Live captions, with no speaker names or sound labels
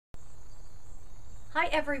Hi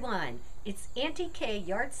everyone, it's Auntie K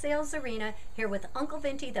Yard Sales Arena here with Uncle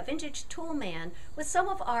Vinty the Vintage Tool Man with some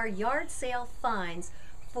of our yard sale finds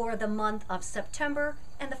for the month of September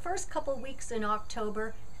and the first couple weeks in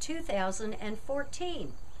October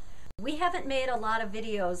 2014. We haven't made a lot of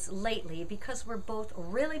videos lately because we're both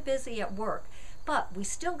really busy at work, but we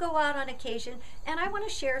still go out on occasion and I want to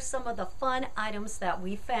share some of the fun items that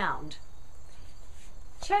we found.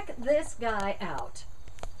 Check this guy out.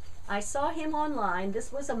 I saw him online.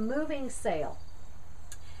 This was a moving sale.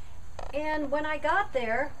 And when I got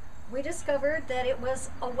there, we discovered that it was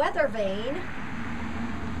a weather vane,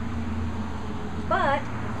 but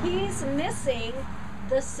he's missing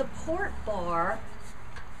the support bar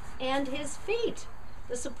and his feet.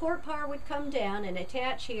 The support bar would come down and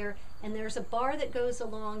attach here, and there's a bar that goes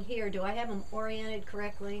along here. Do I have them oriented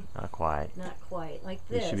correctly? Not quite. Not quite, like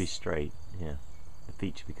this. It should be straight, yeah. The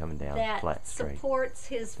feet should be coming down that flat, straight. Supports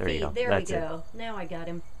his There feet. you go. There That's we go. Now I got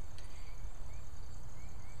him.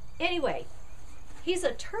 Anyway, he's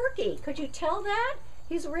a turkey. Could you tell that?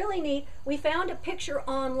 He's really neat. We found a picture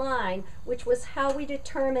online, which was how we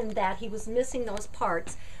determined that he was missing those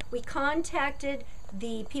parts. We contacted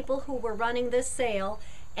the people who were running this sale,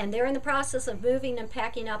 and they're in the process of moving and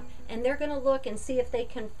packing up, and they're going to look and see if they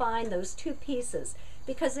can find those two pieces.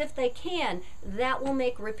 Because if they can, that will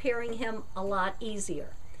make repairing him a lot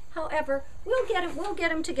easier. However, we'll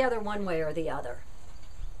get him together one way or the other.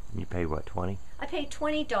 You paid what, 20? I paid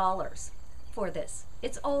 $20 for this.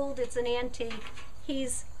 It's old, it's an antique.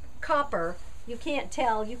 He's copper. You can't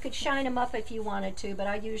tell. You could shine him up if you wanted to, but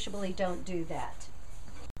I usually don't do that.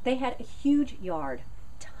 They had a huge yard,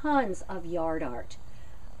 tons of yard art.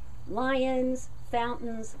 Lions,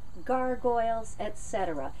 fountains, gargoyles,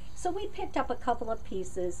 etc. So we picked up a couple of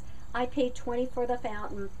pieces. I paid 20 for the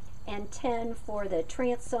fountain and 10 for the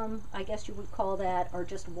transom, I guess you would call that, or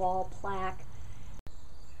just wall plaque.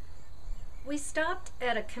 We stopped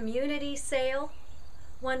at a community sale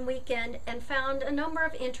one weekend and found a number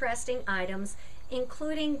of interesting items,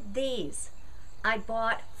 including these. I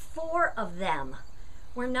bought 4 of them.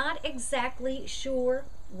 We're not exactly sure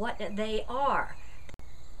what they are.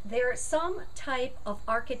 They're some type of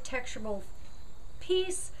architectural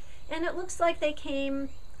piece, and it looks like they came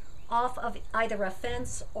off of either a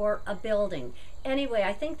fence or a building. Anyway,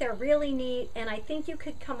 I think they're really neat, and I think you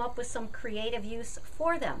could come up with some creative use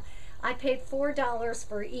for them. I paid $4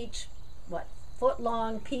 for each, what,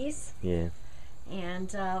 foot-long piece? Yeah.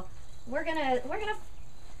 And we're gonna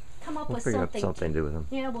come up with something something to do with them.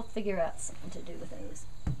 Yeah, we'll figure out something to do with those.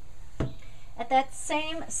 At that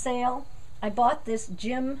same sale, I bought this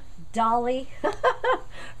gym dolly.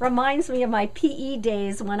 Reminds me of my PE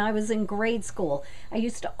days when I was in grade school. I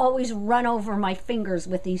used to always run over my fingers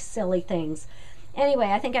with these silly things. Anyway,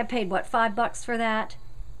 I think I paid, what, $5 for that?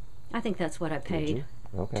 I think that's what I paid.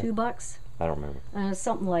 Okay. $2? I don't remember.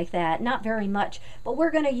 Something like that. Not very much, but we're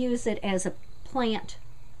going to use it as a plant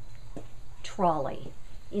trolley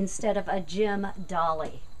instead of a gym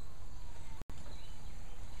dolly.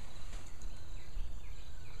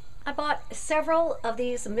 I bought several of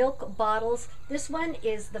these milk bottles. This one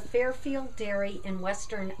is the Fairfield Dairy in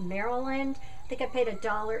Western Maryland. I think I paid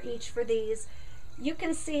 $1 each for these. You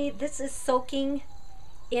can see this is soaking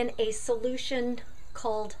in a solution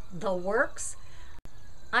called The Works.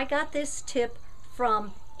 I got this tip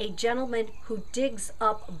from a gentleman who digs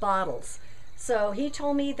up bottles. So he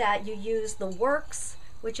told me that you use The Works,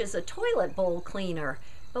 which is a toilet bowl cleaner.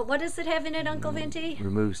 But what does it have in it, Uncle Vinty?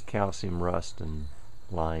 Removes calcium, rust, and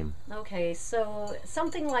lime. Okay, so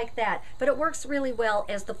something like that. But it works really well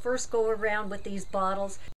as the first go around with these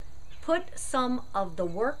bottles. Put some of The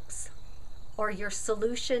Works or your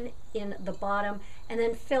solution in the bottom and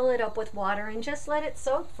then fill it up with water and just let it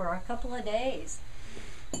soak for a couple of days.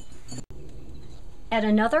 At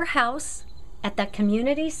another house at the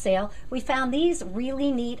community sale, we found these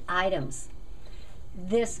really neat items.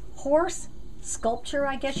 This horse sculpture,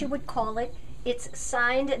 I guess you would call it. It's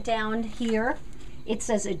signed down here. It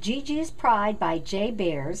says Gigi's Pride by J.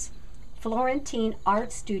 Bears, Florentine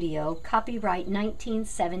Art Studio, copyright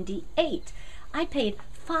 1978. I paid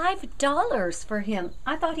 $5 for him.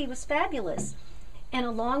 I thought he was fabulous. And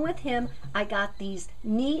along with him, I got these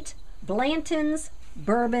neat Blanton's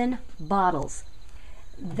bourbon bottles.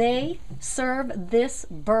 They serve this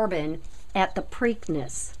bourbon at the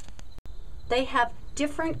Preakness. They have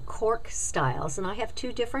different cork styles, and I have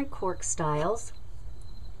 2 different cork styles.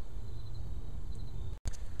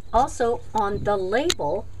 Also, on the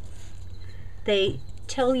label, they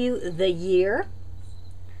tell you the year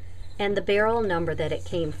and the barrel number that it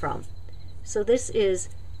came from. So this is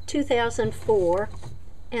 2004,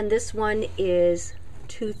 and this one is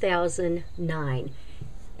 2009.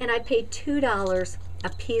 And I paid $2 a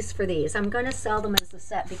piece for these. I'm going to sell them as a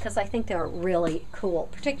set because I think they're really cool,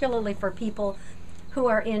 particularly for people who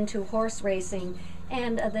are into horse racing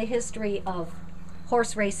and the history of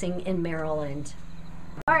horse racing in Maryland.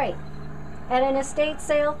 All right, at an estate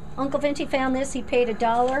sale, Uncle Vinty found this. He paid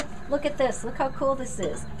 $1. Look at this. Look how cool this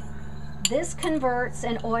is. This converts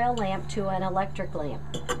an oil lamp to an electric lamp.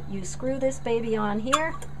 You screw this baby on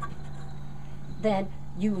here, then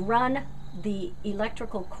you run the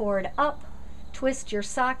electrical cord up, twist your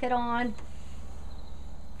socket on,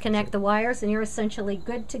 connect the wires, and you're essentially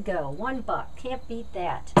good to go. $1. Can't beat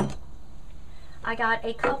that. I got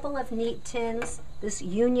a couple of neat tins, this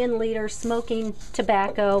Union Leader smoking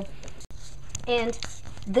tobacco, and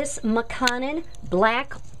this McConnon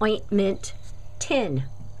black ointment tin.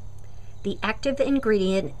 The active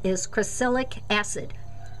ingredient is crucilic acid,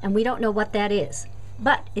 and we don't know what that is.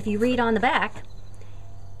 But if you read on the back,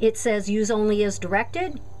 it says use only as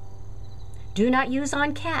directed. Do not use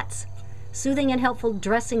on cats. Soothing and helpful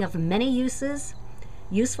dressing of many uses.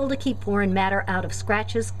 Useful to keep foreign matter out of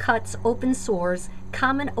scratches, cuts, open sores,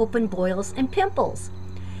 common open boils, and pimples.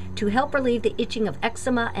 To help relieve the itching of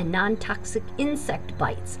eczema and non-toxic insect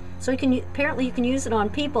bites. So apparently you can use it on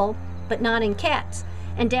people, but not in cats.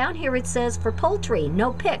 And down here it says for poultry,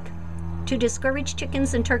 no pick. To discourage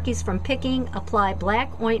chickens and turkeys from picking, apply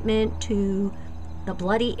black ointment to the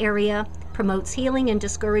bloody area, promotes healing and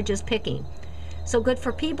discourages picking. So good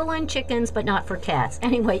for people and chickens, but not for cats.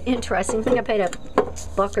 Anyway, interesting. I think I paid $1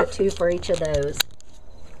 or $2 for each of those.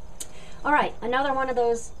 All right, another one of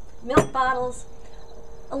those milk bottles,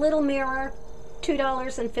 a little mirror,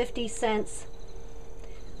 $2.50.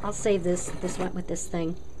 I'll save this. This went with this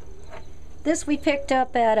thing. This we picked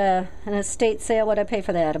up at an estate sale. What'd I pay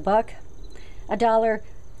for that? $1? $1.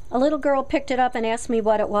 A little girl picked it up and asked me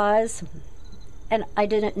what it was, and I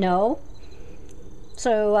didn't know.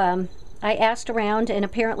 So I asked around, and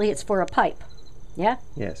apparently it's for a pipe. Yeah?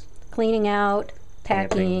 Yes. Cleaning out,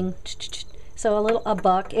 packing. So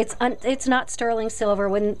 $1. It's not sterling silver.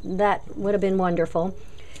 That would have been wonderful.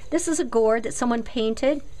 This is a gourd that someone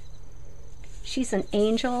painted. She's an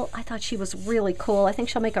angel. I thought she was really cool. I think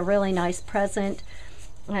she'll make a really nice present.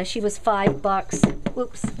 She was $5.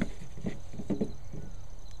 Oops.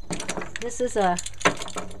 This is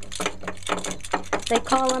they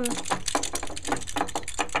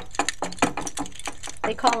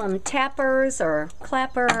call them tappers or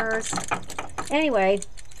clappers. Anyway,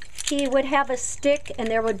 he would have a stick and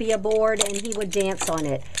there would be a board and he would dance on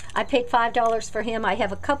it. I paid $5 for him. I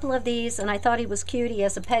have a couple of these and I thought he was cute. He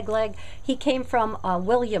has a peg leg. He came from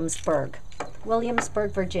Williamsburg,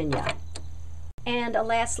 Virginia. And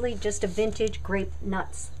lastly, just a vintage grape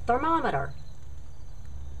nuts thermometer.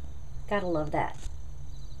 Gotta love that.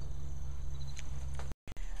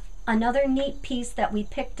 Another neat piece that we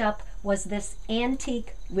picked up was this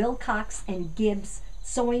antique Wilcox and Gibbs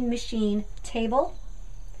sewing machine table.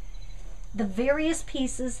 The various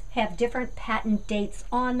pieces have different patent dates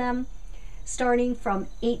on them, starting from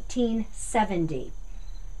 1870.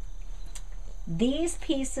 These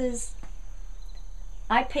pieces,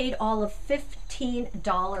 I paid all of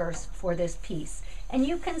 $15 for this piece. And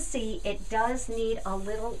you can see it does need a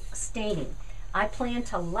little staining. I plan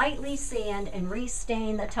to lightly sand and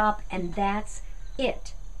restain the top, and that's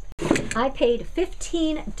it. I paid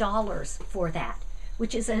 $15 for that,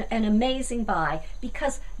 which is an amazing buy,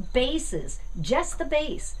 because bases, just the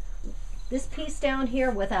base, this piece down here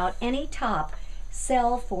without any top,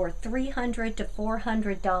 sell for $300 to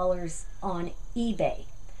 $400 on eBay.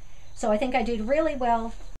 So I think I did really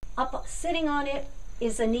well. Up sitting on it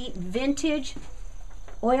is a neat vintage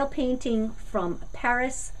oil painting from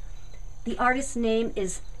Paris. The artist's name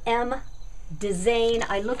is M. Desain.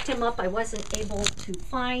 I looked him up. I wasn't able to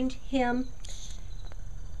find him.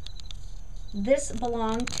 This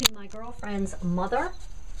belonged to my girlfriend's mother.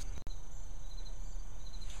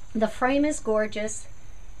 The frame is gorgeous.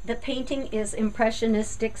 The painting is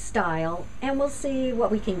impressionistic style, and we'll see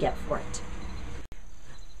what we can get for it.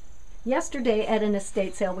 Yesterday at an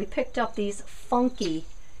estate sale, we picked up these funky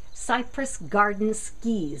Cypress Garden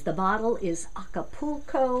skis. The model is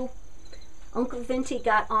Acapulco. Uncle Vinty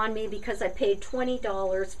got on me because I paid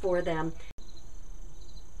 $20 for them.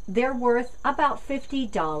 They're worth about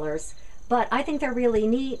 $50, but I think they're really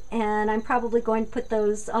neat, and I'm probably going to put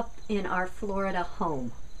those up in our Florida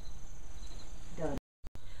home. Done.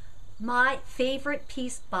 My favorite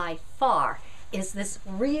piece by far is this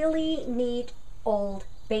really neat old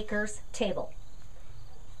baker's table.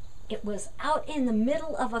 It was out in the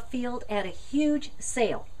middle of a field at a huge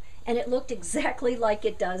sale, and it looked exactly like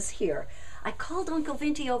it does here. I called Uncle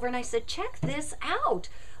Vinty over and I said, check this out.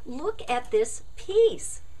 Look at this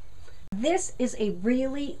piece. This is a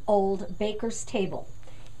really old baker's table.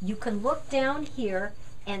 You can look down here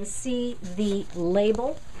and see the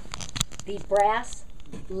label, the brass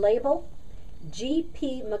label,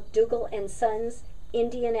 G.P. McDougall and Sons,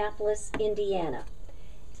 Indianapolis, Indiana.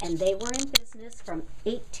 And they were in business from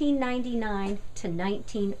 1899 to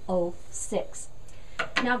 1906.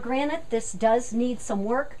 Now granted, this does need some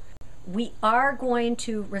work. We are going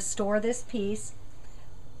to restore this piece.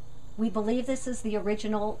 We believe this is the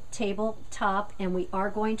original tabletop, and we are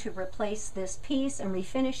going to replace this piece and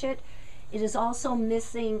refinish it. It is also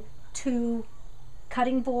missing 2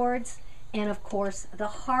 cutting boards and of course the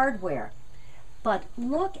hardware. But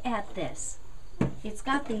look at this. It's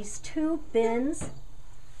got these 2 bins,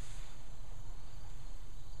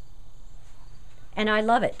 and I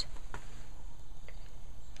love it.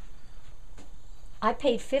 I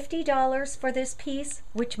paid $50 for this piece,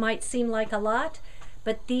 which might seem like a lot,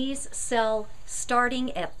 but these sell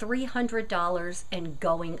starting at $300 and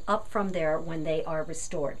going up from there when they are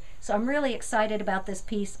restored. So I'm really excited about this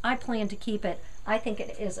piece. I plan to keep it. I think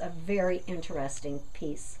it is a very interesting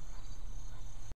piece.